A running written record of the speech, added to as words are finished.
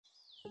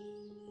It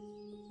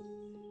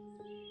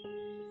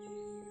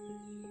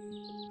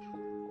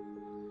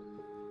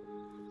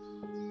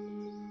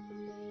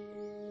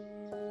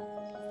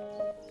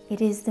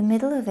is the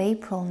middle of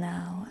April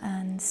now,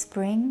 and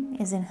spring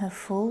is in her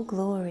full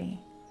glory.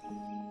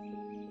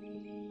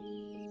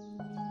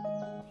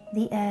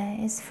 The air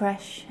is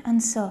fresh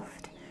and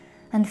soft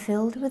and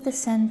filled with the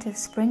scent of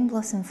spring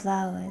blossom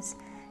flowers,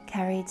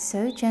 carried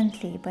so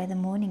gently by the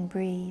morning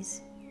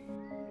breeze.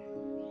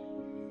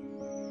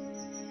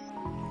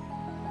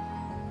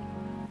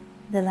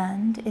 The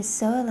land is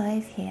so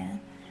alive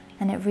here,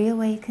 and it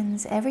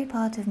reawakens every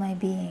part of my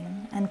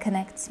being and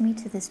connects me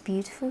to this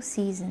beautiful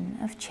season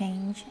of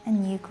change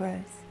and new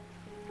growth.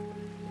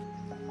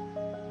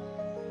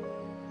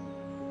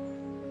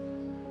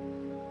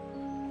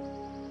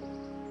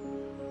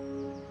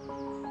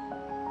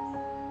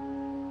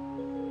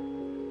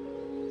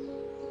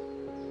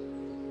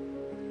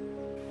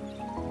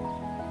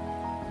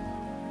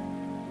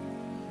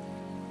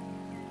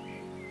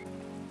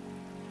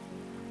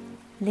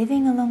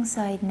 Living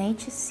alongside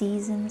nature's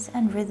seasons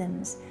and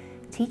rhythms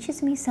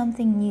teaches me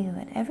something new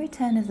at every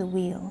turn of the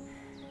wheel,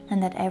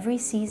 and that every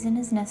season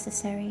is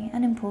necessary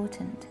and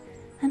important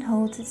and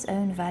holds its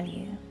own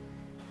value.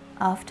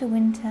 After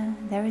winter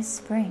there is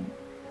spring,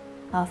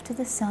 after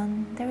the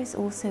sun there is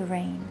also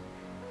rain,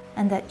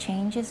 and that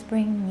changes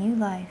bring new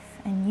life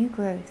and new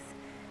growth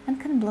and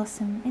can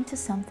blossom into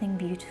something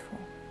beautiful.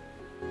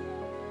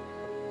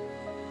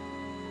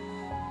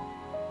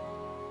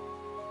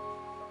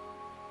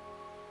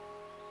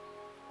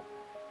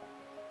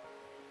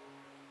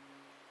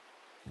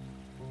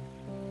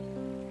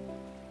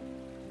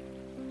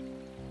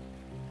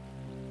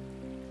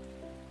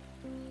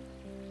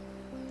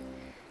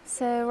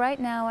 So right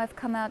now I've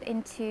come out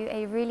into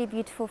a really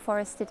beautiful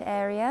forested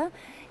area.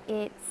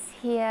 It's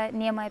here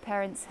near my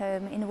parents'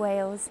 home in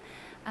Wales,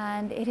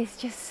 and it is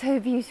just so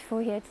beautiful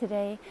here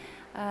today.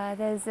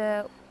 There's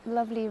a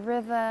lovely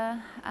river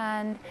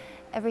and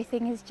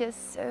everything is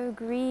just so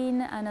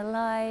green and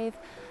alive,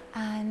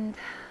 and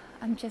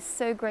I'm just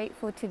so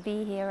grateful to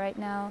be here right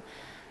now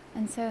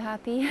and so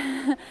happy.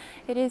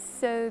 It is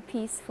so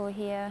peaceful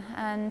here,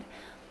 and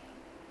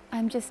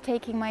I'm just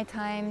taking my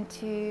time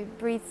to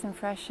breathe some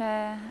fresh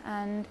air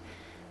and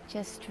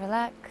just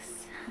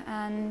relax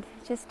and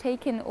just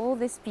take in all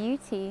this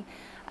beauty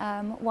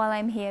while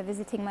I'm here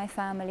visiting my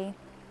family.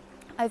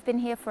 I've been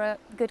here for a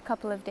good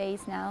couple of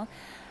days now,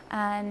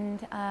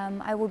 and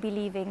I will be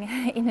leaving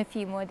in a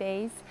few more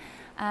days,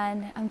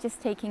 and I'm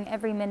just taking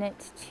every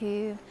minute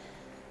to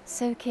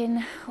soak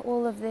in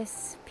all of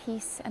this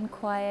peace and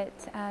quiet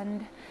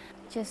and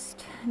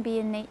just be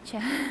in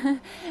nature,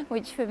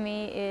 which for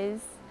me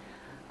is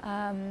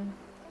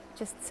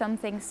just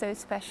something so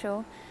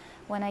special.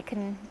 When I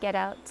can get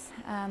out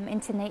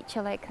into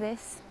nature like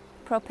this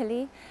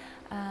properly,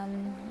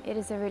 it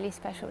is a really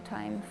special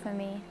time for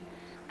me.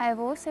 I've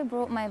also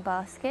brought my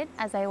basket,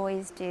 as I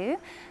always do,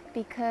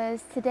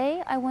 because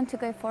today I want to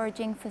go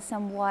foraging for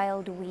some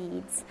wild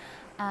weeds,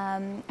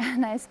 and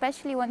I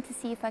especially want to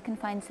see if I can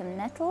find some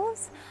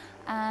nettles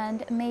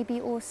and maybe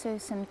also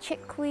some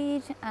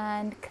chickweed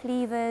and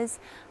cleavers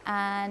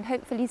and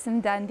hopefully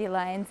some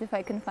dandelions if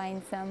I can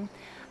find some.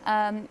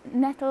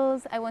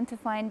 Nettles I want to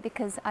find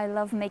because I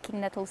love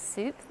making nettle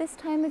soup this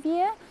time of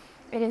year.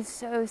 It is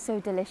so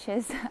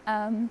delicious.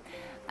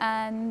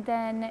 And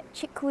then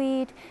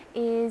chickweed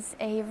is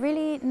a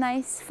really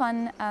nice,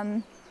 fun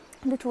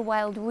little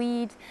wild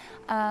weed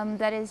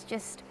that is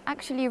just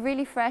actually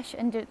really fresh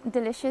and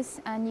delicious,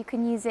 and you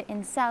can use it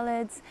in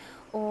salads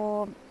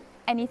or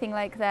anything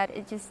like that.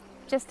 It's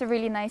just a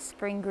really nice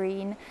spring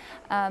green,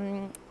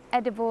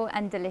 edible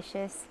and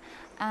delicious.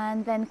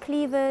 And then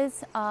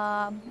cleavers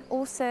are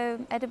also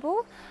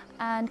edible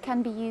and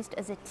can be used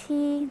as a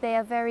tea. They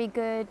are very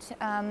good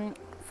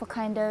for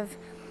kind of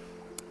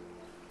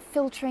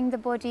filtering the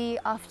body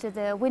after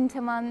the winter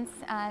months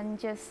and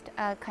just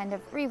kind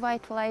of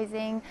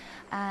revitalizing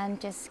and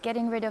just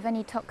getting rid of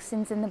any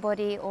toxins in the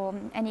body or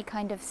any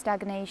kind of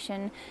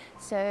stagnation.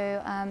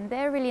 So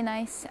they're really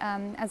nice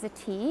as a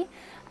tea.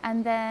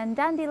 And then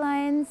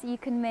dandelions, you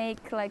can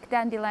make like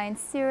dandelion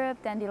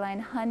syrup, dandelion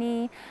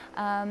honey.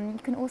 You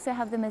can also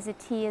have them as a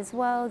tea as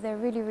well. They're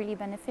really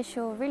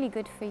beneficial, really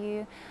good for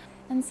you.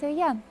 And so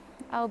yeah,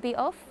 I'll be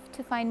off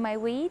to find my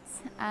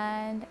weeds,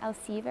 and I'll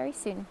see you very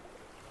soon.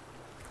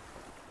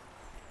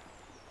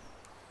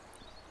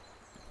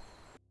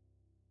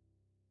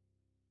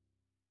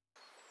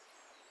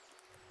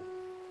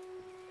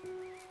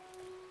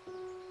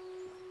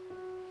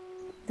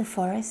 The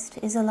forest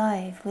is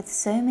alive with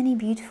so many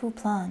beautiful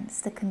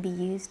plants that can be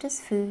used as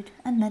food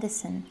and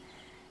medicine,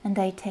 and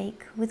I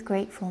take with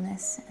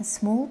gratefulness a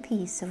small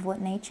piece of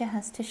what nature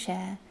has to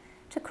share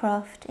to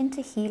craft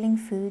into healing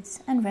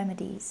foods and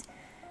remedies,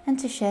 and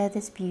to share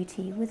this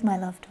beauty with my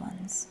loved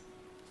ones.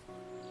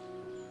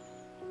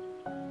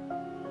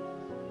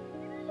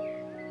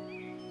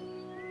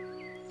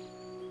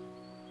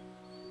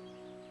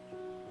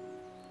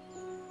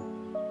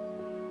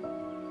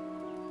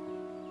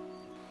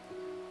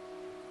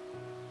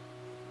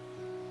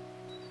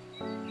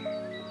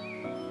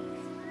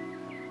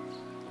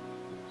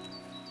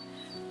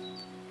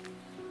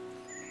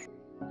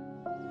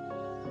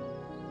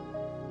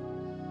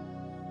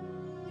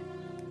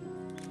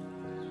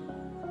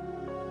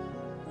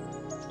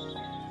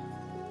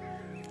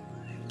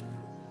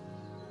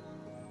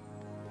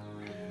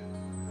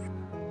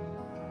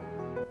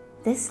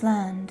 This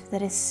land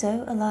that is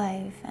so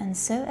alive and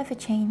so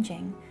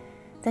ever-changing,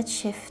 that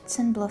shifts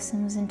and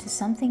blossoms into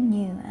something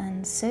new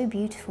and so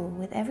beautiful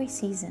with every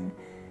season,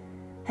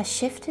 has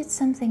shifted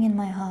something in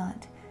my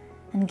heart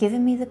and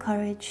given me the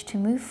courage to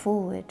move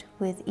forward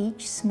with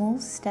each small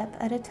step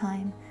at a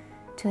time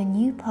to a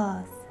new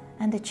path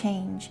and a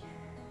change,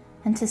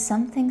 and to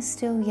something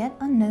still yet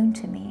unknown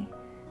to me,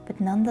 but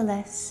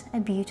nonetheless a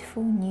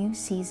beautiful new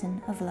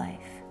season of life.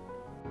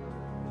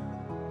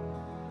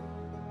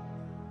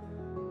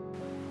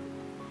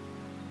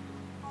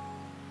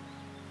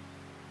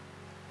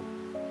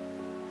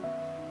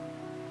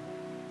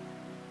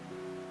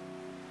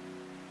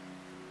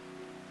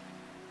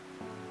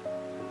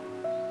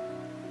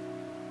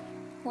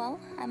 Well,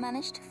 I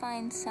managed to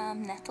find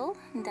some nettle,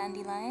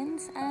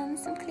 dandelions and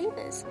some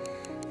cleavers.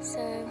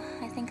 So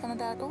I think I'm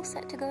about all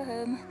set to go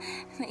home,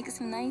 make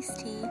some nice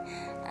tea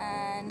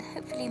and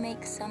hopefully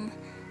make some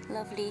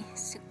lovely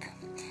soup.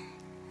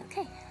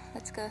 Okay,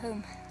 let's go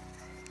home.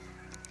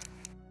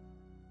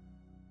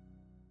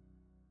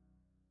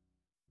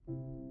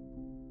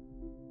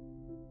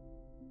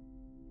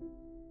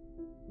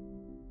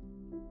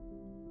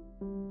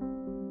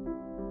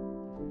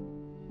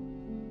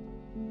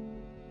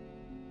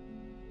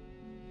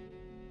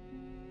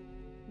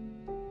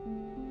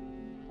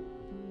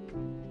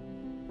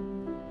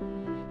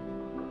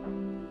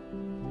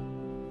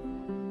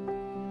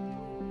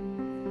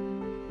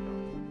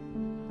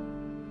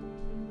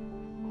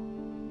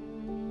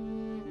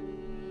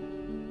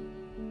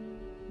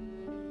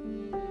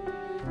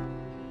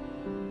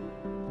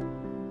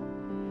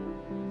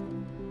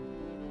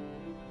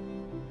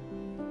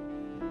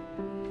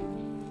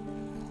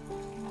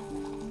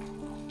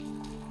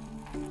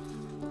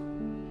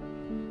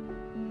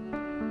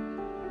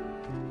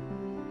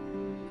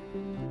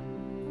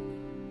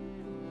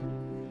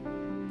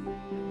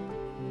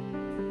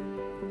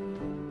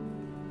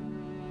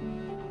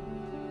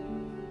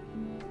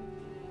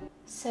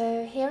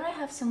 So here I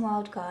have some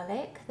wild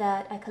garlic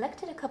that I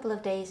collected a couple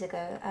of days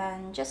ago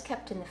and just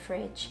kept in the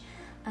fridge,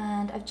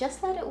 and I've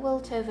just let it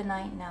wilt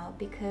overnight now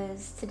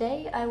because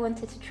today I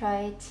wanted to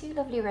try two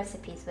lovely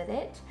recipes with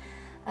it,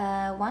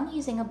 one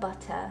using a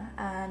butter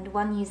and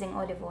one using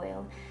olive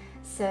oil.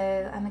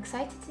 So I'm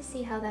excited to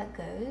see how that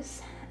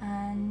goes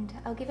and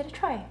I'll give it a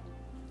try.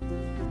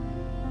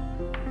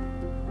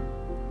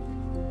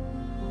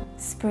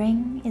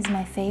 Spring is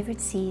my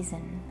favorite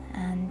season,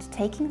 and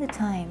taking the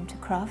time to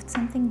craft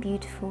something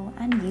beautiful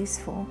and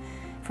useful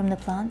from the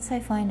plants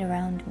I find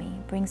around me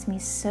brings me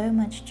so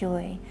much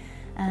joy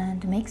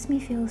and makes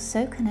me feel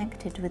so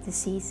connected with the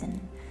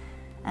season.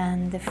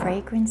 And the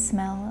fragrant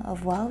smell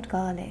of wild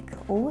garlic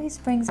always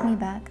brings me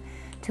back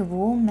to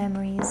warm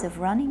memories of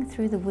running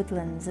through the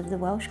woodlands of the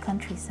Welsh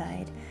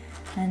countryside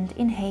and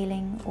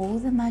inhaling all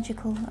the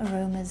magical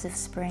aromas of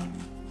spring.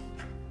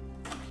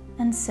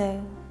 And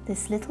so,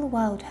 this little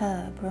wild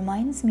herb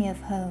reminds me of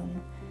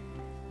home,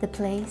 the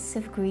place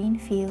of green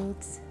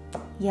fields,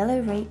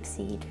 yellow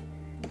rapeseed,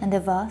 and a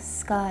vast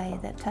sky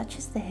that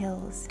touches the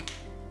hills,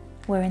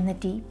 where in the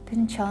deep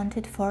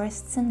enchanted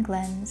forests and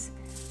glens,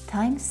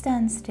 time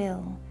stands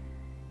still,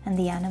 and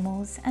the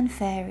animals and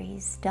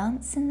fairies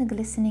dance in the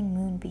glistening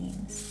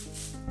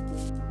moonbeams.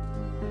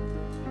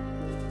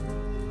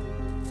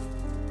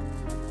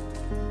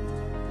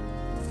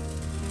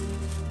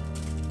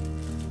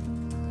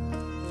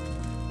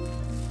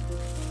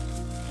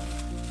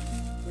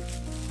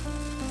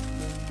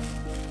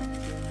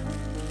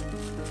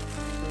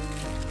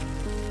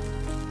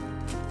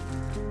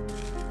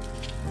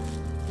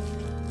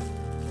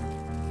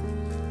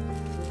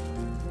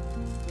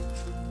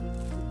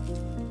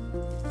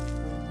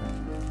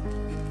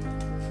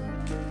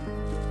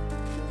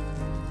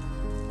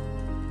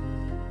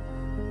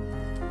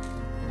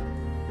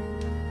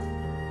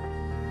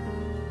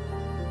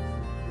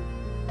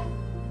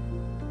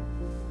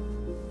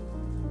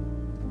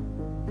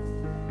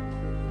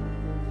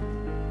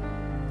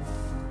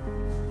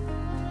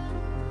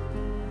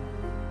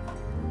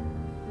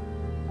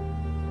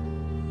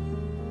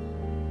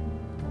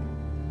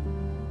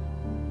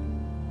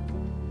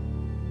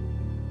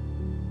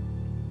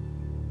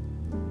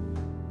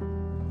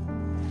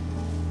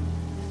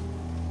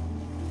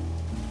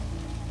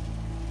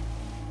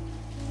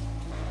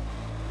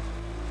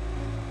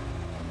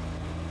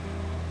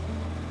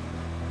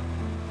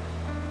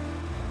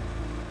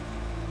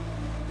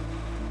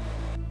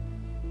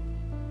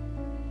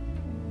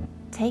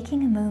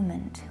 Taking a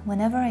moment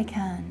whenever I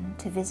can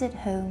to visit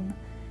home,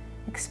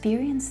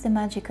 experience the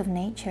magic of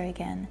nature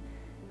again,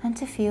 and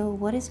to feel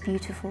what is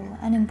beautiful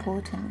and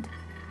important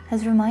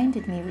has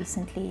reminded me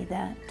recently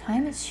that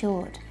time is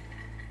short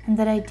and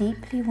that I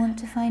deeply want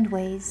to find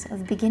ways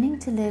of beginning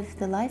to live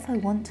the life I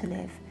want to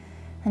live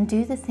and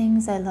do the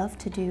things I love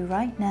to do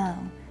right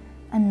now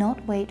and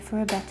not wait for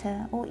a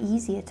better or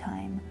easier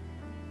time.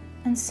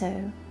 And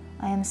so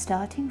I am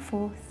starting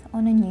forth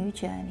on a new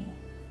journey.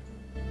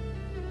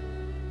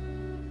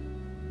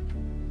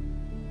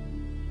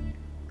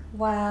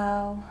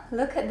 Wow,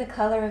 look at the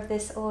color of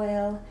this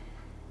oil.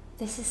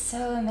 This is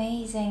so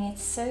amazing,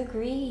 it's so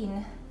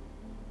green.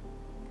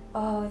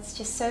 Oh, it's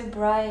just so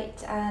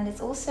bright, and it's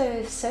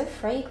also so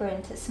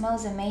fragrant. It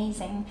smells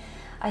amazing.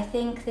 I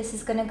think this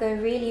is going to go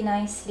really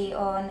nicely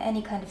on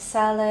any kind of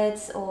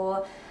salads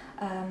or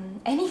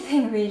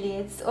anything really.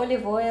 It's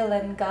olive oil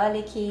and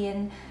garlicky,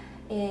 and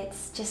it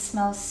just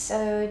smells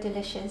so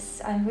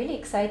delicious. I'm really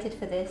excited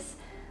for this.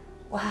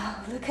 Wow,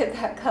 look at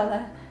that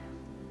color.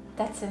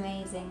 That's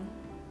amazing.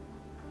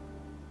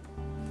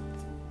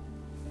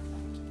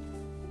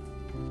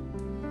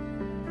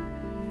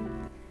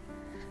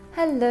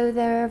 Hello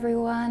there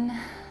everyone.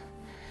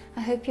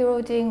 I hope you're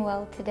all doing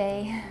well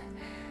today.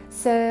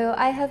 So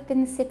I have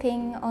been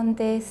sipping on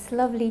this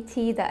lovely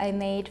tea that I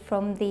made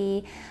from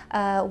the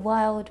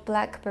wild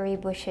blackberry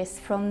bushes,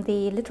 from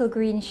the little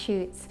green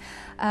shoots,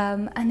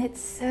 and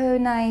it's so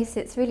nice.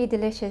 It's really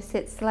delicious.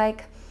 It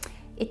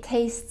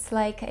tastes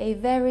like a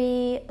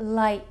very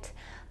light,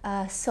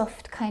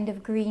 soft kind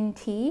of green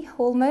tea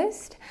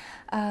almost.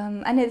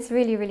 And it's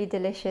really, really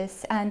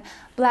delicious. And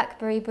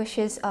blackberry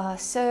bushes are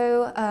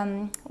so,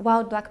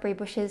 wild blackberry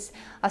bushes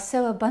are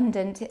so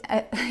abundant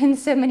in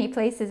so many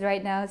places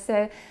right now.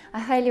 So I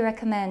highly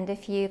recommend,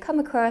 if you come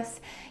across,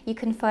 you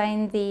can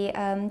find the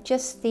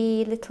just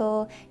the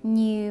little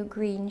new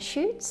green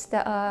shoots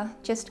that are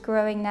just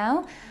growing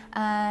now.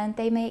 And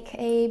they make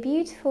a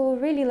beautiful,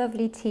 really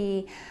lovely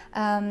tea.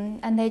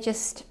 And they're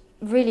just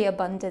really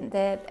abundant.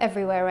 They're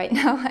everywhere right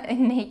now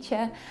in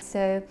nature.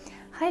 So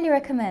highly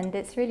recommend.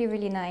 It's really,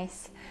 really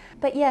nice.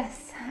 But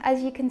yes,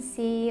 as you can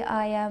see,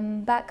 I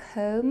am back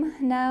home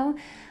now,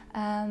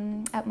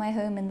 at my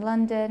home in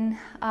London.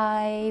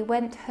 I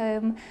went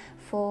home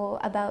for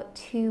about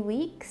 2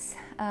 weeks,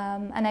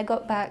 and I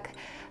got back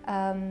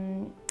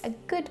a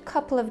good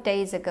couple of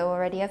days ago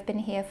already. I've been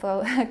here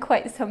for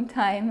quite some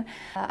time.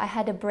 I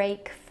had a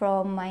break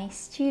from my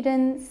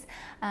students,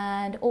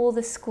 and all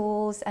the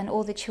schools and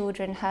all the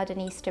children had an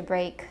Easter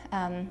break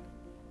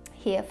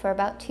here for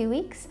about 2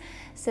 weeks.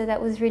 So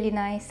that was really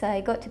nice.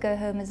 I got to go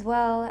home as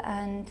well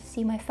and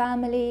see my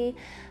family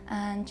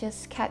and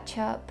just catch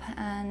up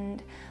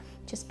and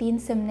just be in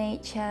some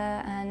nature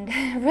and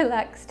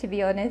relax, to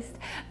be honest,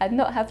 and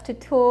not have to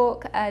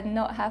talk and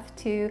not have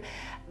to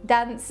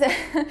dance.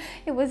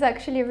 It was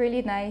actually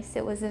really nice.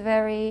 It was a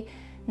very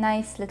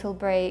nice little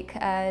break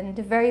and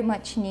very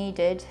much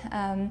needed.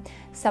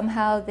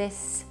 Somehow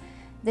this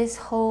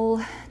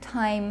whole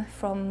time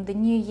from the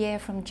new year,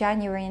 from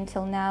January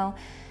until now,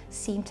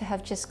 seemed to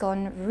have just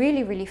gone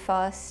really, really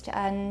fast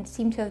and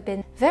seemed to have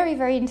been very,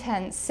 very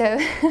intense. So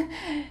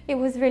it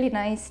was really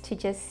nice to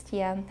just,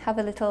 yeah, have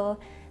a little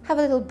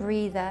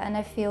breather, and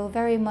I feel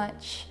very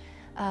much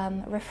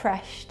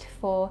refreshed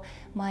for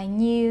my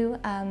new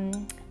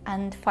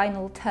and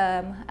final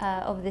term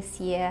of this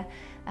year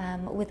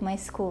with my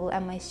school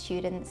and my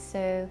students.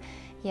 So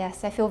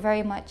yes, I feel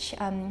very much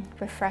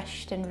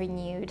refreshed and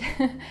renewed.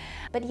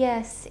 But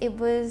yes, it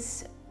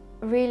was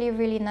really,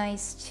 really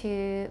nice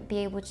to be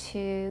able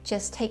to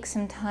just take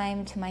some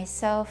time to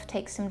myself,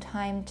 take some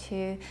time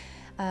to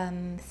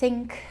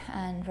think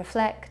and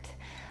reflect.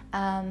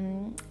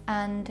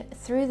 And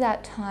through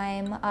that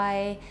time,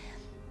 I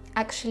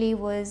actually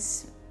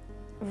was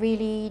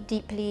really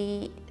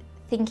deeply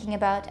thinking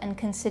about and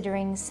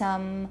considering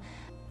some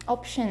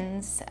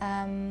options,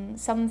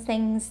 some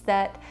things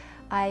that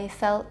I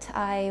felt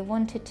I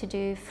wanted to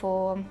do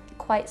for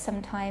quite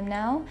some time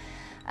now.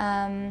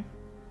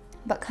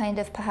 But kind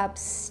of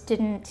perhaps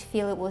didn't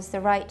feel it was the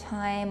right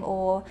time,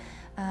 or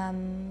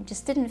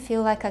just didn't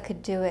feel like I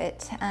could do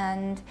it.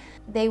 And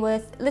they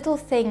were little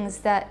things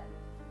that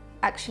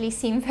actually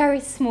seem very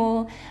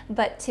small,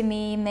 but to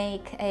me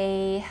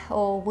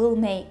will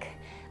make,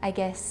 I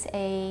guess,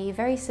 a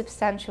very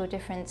substantial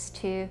difference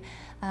to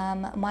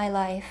my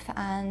life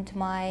and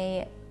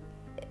my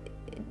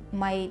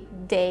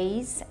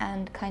days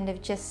and kind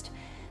of just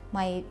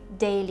my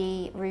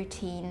daily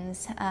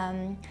routines.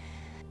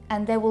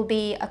 And there will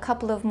be a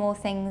couple of more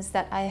things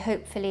that I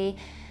hopefully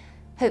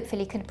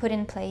can put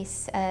in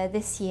place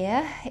this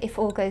year, if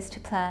all goes to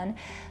plan.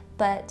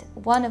 But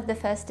one of the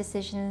first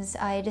decisions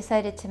I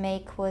decided to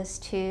make was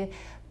to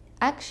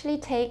actually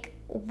take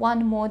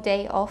one more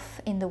day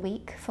off in the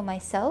week for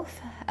myself,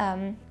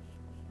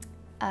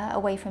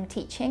 away from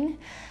teaching.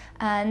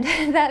 And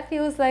that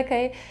feels like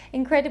an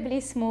incredibly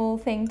small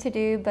thing to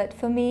do, but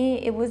for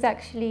me it was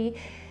actually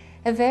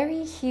a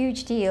very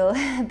huge deal,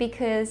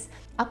 because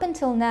up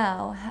until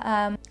now,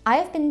 I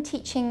have been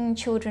teaching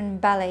children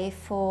ballet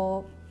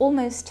for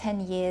almost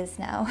 10 years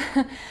now,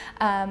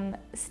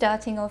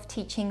 starting off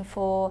teaching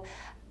for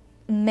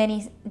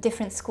many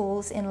different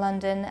schools in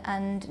London,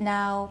 and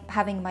now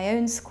having my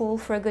own school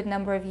for a good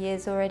number of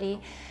years already.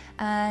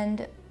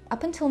 And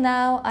up until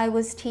now, I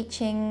was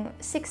teaching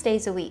 6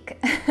 days a week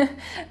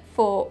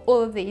for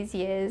all of these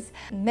years,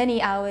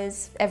 many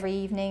hours every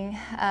evening,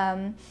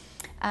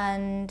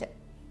 and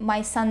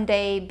my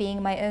Sunday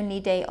being my only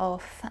day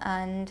off.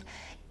 And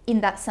in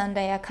that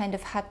Sunday, I kind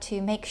of had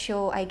to make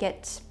sure I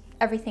get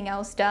everything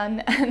else done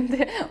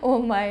and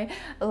all my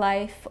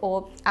life,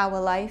 or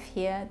our life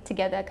here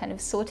together, kind of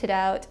sorted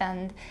out,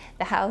 and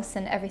the house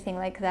and everything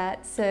like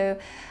that. So,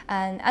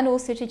 and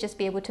also to just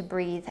be able to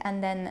breathe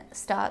and then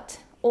start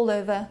all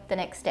over the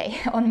next day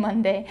on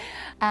Monday.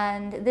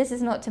 And this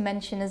is not to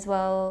mention as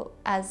well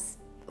as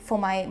for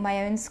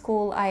my own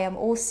school, I am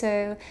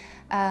also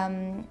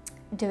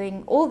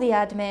doing all the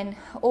admin,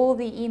 all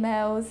the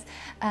emails,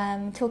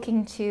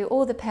 talking to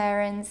all the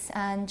parents,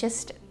 and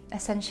just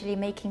essentially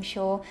making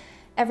sure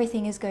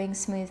everything is going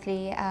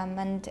smoothly,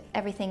 and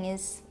everything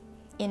is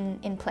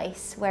in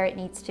place where it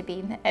needs to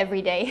be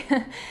every day,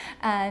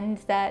 and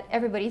that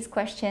everybody's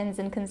questions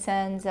and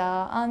concerns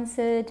are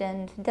answered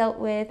and dealt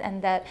with,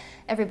 and that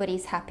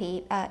everybody's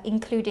happy,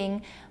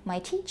 including my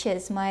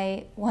teachers,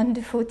 my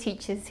wonderful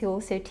teachers who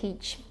also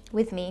teach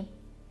with me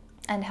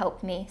and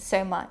help me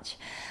so much.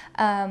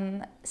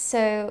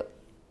 So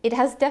it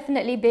has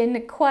definitely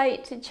been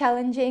quite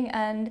challenging,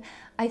 and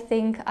I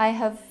think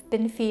I've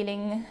been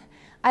feeling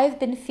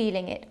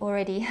it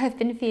already. I've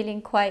been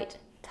feeling quite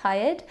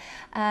tired,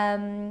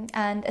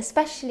 and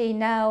especially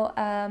now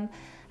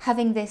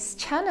having this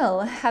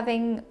channel,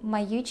 having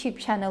my YouTube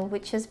channel,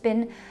 which has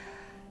been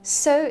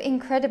so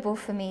incredible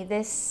for me.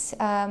 This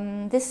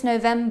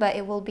November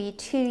it will be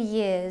 2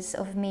 years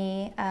of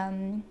me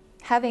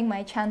having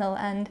my channel,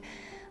 and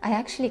I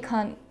actually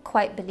can't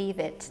quite believe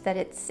it that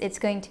it's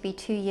going to be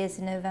 2 years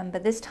in November.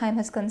 This time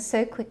has gone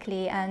so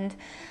quickly, and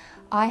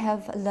I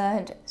have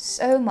learned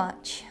so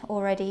much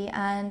already,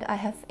 and I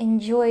have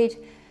enjoyed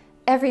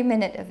every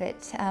minute of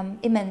it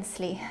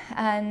immensely.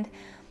 And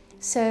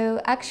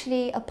so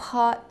actually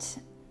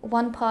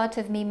one part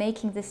of me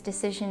making this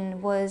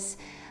decision was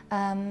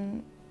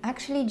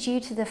actually due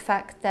to the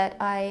fact that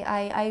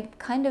I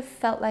kind of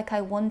felt like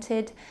I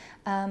wanted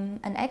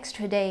an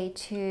extra day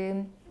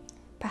to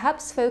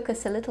perhaps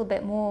focus a little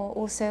bit more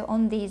also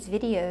on these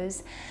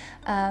videos,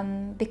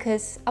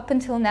 because up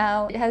until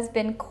now it has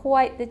been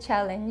quite the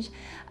challenge,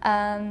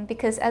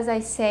 because as I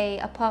say,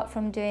 apart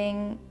from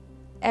doing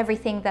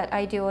everything that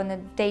I do on a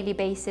daily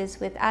basis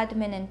with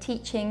admin and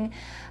teaching,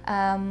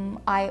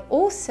 I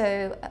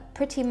also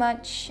pretty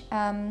much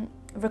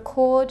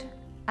record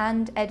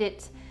and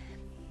edit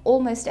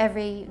almost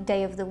every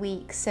day of the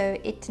week. So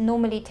it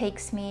normally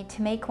takes me,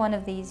 to make one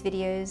of these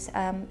videos,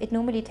 it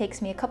normally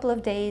takes me a couple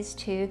of days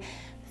to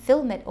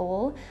film it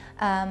all,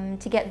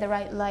 to get the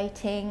right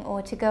lighting,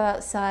 or to go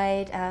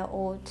outside,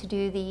 or to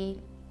do the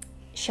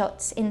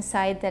shots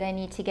inside that I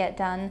need to get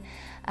done,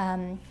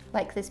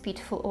 like this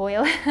beautiful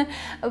oil.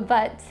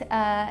 But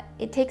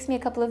it takes me a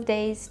couple of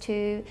days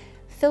to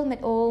film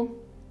it all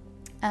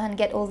and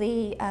get all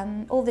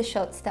the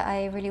shots that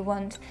I really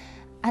want,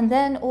 and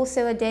then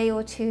also a day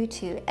or two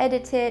to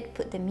edit it,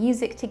 put the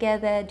music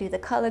together, do the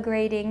color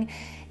grading.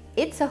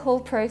 It's a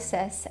whole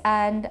process,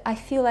 and I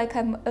feel like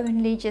I'm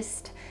only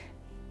just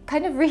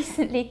kind of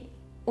recently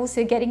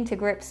also getting to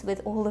grips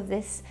with all of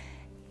this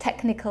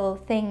technical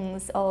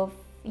things of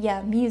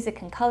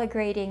music and color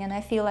grading, and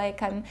I feel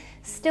like I'm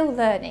still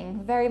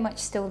learning, very much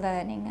still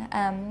learning,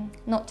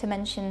 not to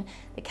mention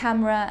the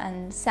camera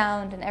and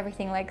sound and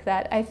everything like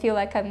that. I feel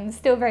like I'm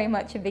still very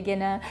much a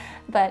beginner,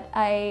 but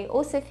I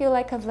also feel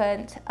like I've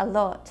learned a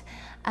lot,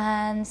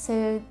 and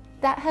so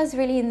that has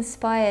really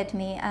inspired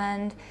me.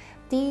 And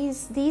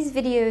these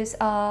videos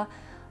are,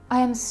 I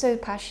am so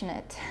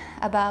passionate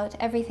about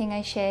everything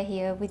I share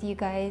here with you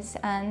guys,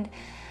 and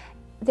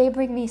they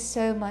bring me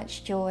so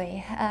much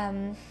joy.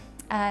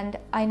 And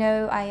I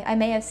know I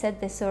may have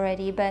said this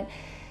already, but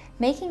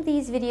making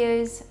these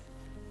videos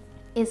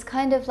is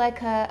kind of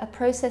like a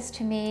process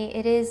to me.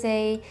 It is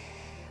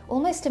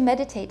almost a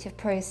meditative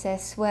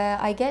process where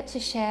I get to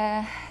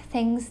share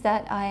things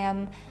that I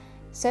am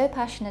so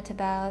passionate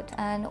about,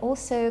 and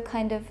also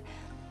kind of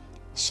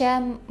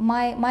share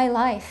my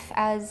life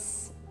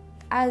as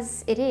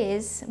it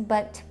is,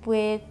 but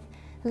with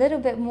a little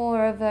bit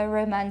more of a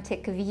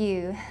romantic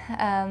view.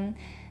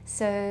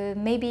 So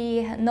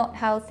maybe not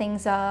how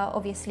things are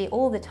obviously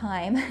all the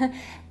time,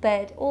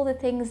 but all the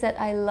things that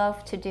I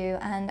love to do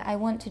and I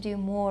want to do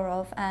more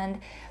of and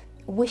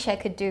wish I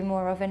could do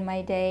more of in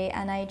my day,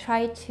 and I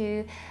try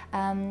to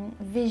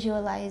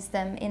visualize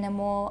them in a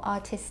more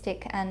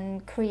artistic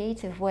and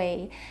creative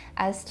way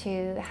as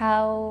to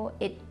how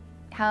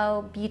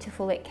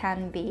beautiful it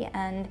can be,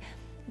 and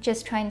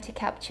just trying to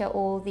capture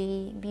all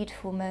the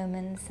beautiful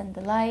moments and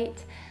the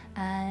light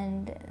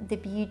and the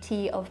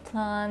beauty of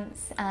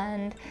plants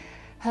and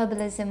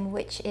herbalism,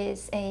 which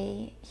is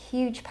a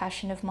huge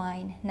passion of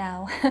mine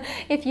now,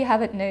 if you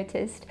haven't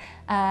noticed.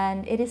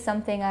 And it is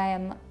something I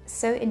am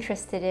so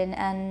interested in,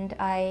 and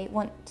I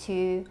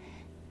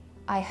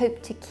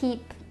hope to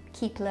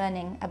keep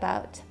learning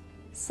about.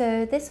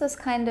 So this was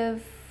kind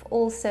of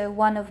also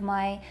one of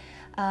my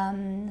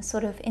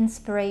sort of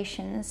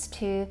inspirations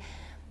to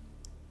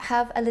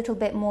have a little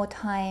bit more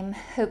time,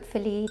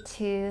 hopefully,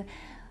 to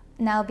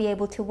now be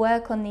able to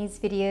work on these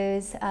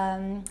videos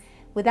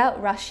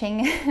without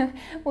rushing,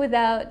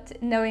 without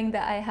knowing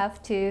that I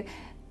have to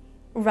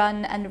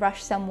run and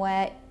rush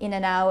somewhere in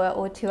an hour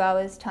or 2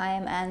 hours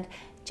time, and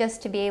just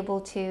to be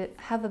able to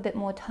have a bit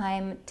more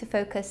time to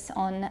focus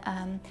on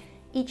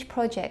each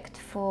project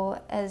for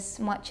as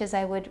much as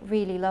I would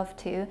really love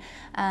to,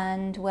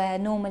 and where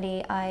normally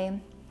I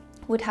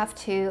would have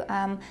to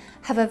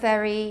have a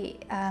very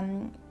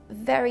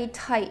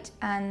tight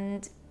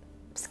and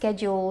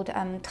scheduled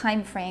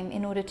time frame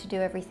in order to do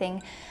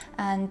everything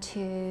and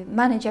to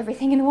manage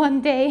everything in one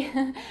day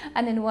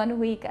and in 1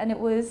 week, and it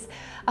was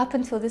up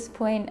until this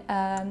point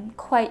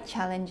quite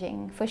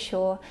challenging for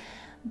sure.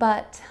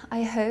 But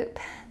I hope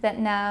that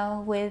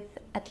now, with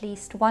at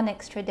least one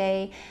extra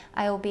day,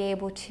 I will be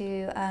able to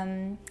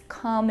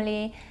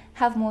calmly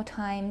have more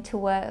time to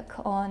work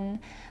on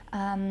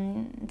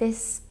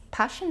this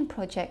passion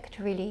project,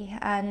 really.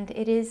 And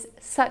it is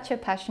such a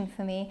passion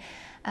for me,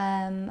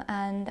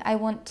 and I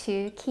want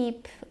to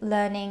keep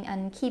learning and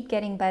keep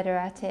getting better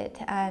at it,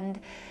 and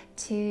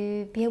to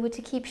be able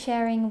to keep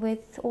sharing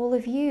with all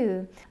of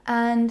you.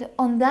 And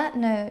on that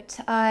note,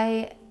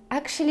 I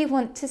actually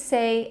want to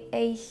say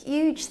a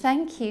huge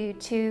thank you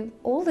to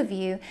all of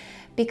you,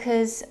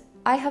 because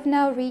I have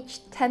now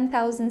reached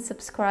 10,000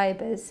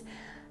 subscribers,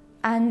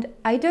 and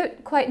I don't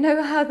quite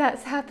know how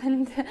that's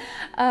happened.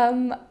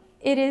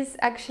 It is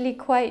actually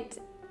quite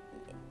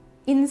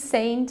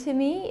insane to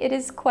me. It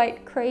is quite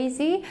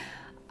crazy.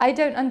 I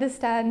don't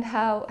understand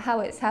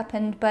how it's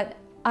happened, but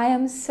I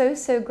am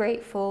so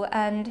grateful,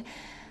 and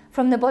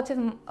from the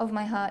bottom of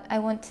my heart I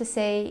want to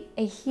say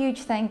a huge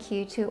thank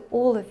you to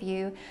all of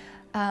you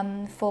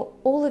for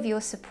all of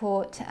your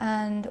support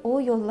and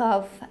all your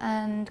love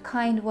and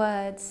kind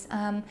words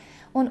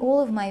on all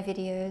of my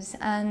videos.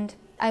 And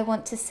I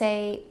want to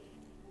say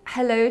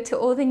hello to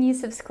all the new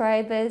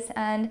subscribers,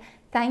 and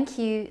thank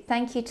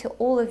you to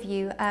all of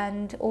you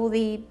and all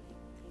the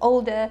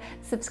older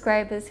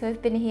subscribers who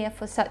have been here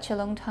for such a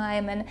long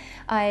time. And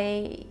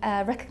I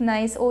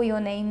recognize all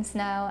your names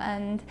now,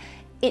 and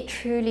it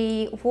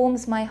truly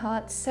warms my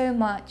heart so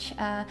much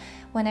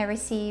when I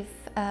receive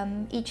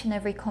each and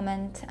every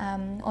comment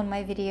on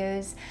my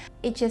videos.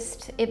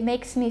 It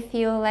makes me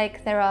feel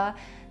like there are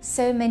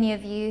so many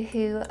of you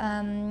who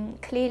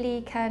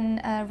clearly can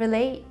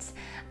relate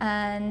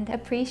and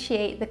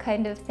appreciate the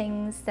kind of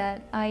things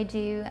that I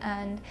do,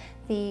 and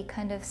the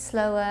kind of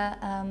slower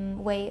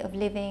way of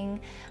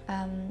living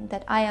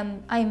that I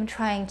am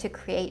trying to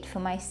create for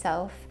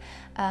myself,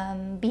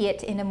 be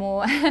it in a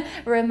more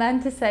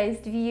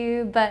romanticized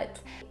view. But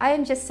I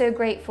am just so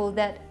grateful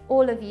that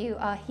all of you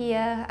are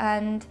here,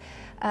 and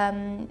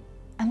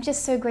I'm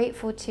just so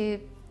grateful to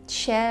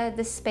share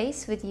this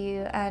space with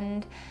you.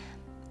 And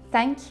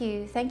thank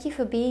you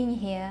for being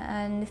here,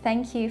 and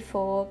thank you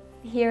for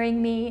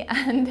hearing me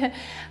and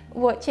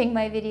watching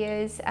my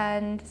videos.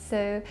 And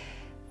so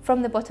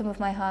from the bottom of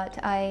my heart,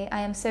 I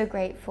am so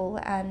grateful,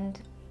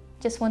 and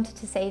just wanted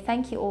to say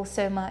thank you all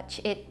so much.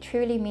 It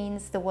truly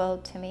means the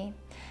world to me.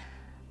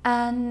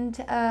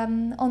 And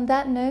on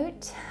that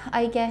note,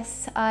 I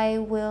guess I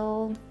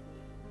will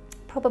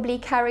probably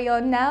carry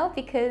on now,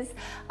 because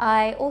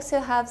I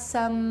also have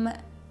some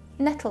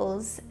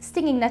nettles,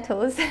 stinging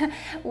nettles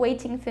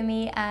waiting for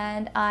me,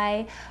 and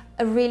I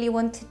really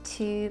wanted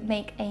to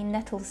make a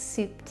nettle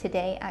soup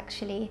today,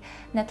 actually,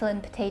 nettle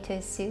and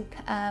potato soup,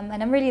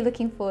 and I'm really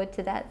looking forward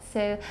to that.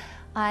 So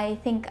I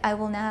think I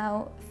will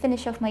now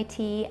finish off my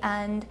tea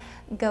and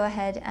go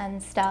ahead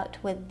and start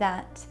with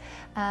that.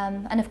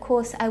 And of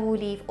course I will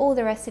leave all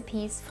the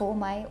recipes for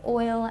my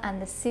oil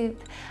and the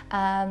soup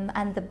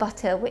and the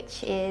butter,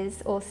 which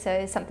is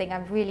also something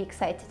I'm really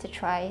excited to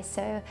try.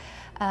 So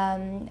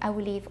I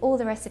will leave all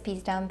the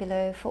recipes down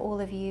below for all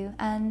of you,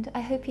 and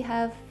I hope you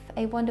have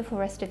a wonderful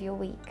rest of your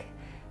week.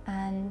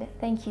 And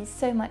thank you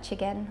so much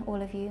again,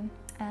 all of you,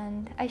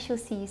 and I shall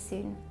see you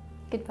soon.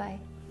 Goodbye.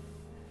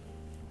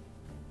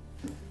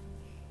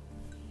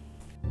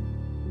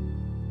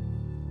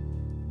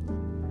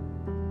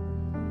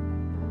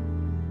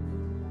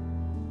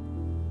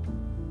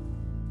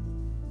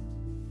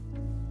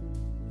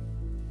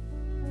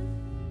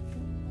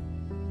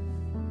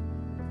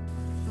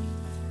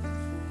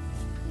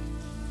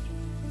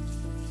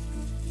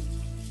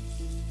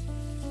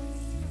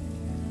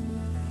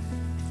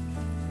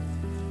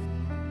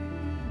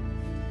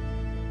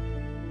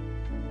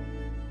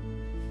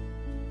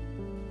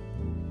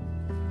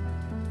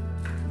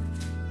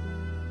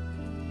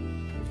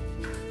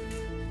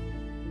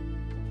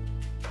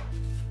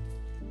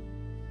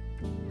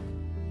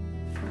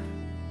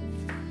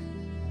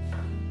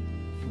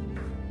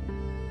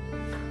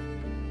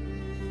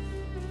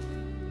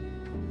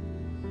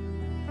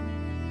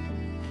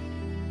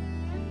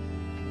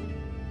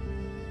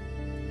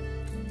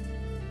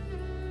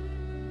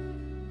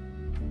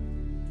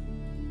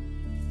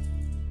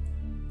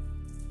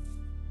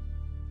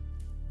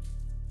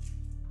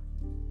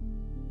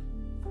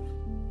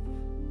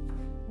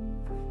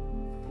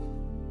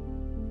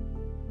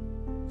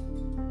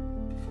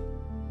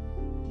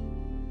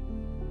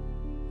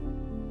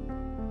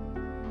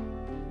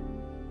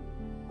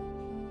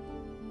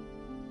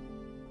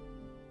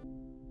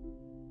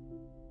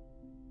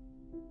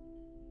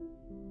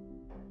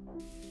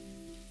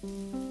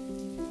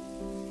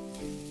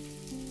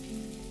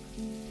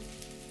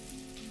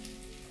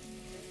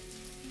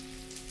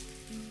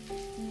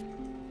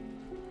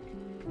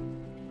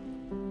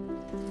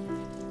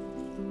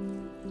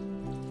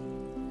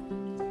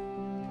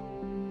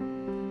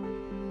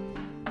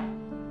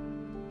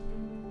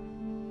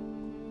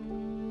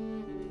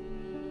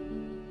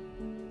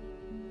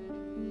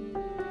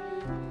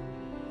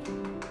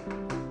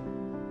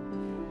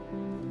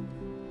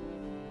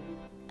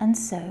 And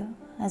so,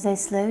 as I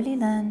slowly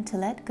learn to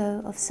let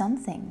go of some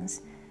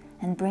things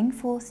and bring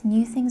forth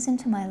new things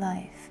into my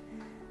life,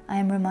 I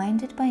am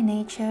reminded by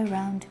nature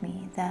around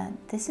me that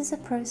this is a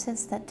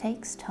process that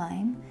takes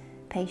time,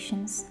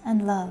 patience,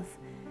 and love,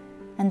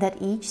 and that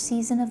each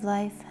season of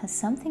life has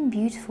something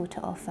beautiful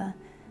to offer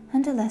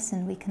and a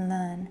lesson we can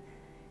learn.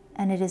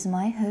 And it is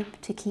my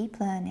hope to keep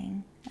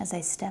learning as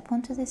I step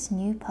onto this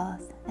new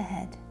path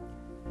ahead.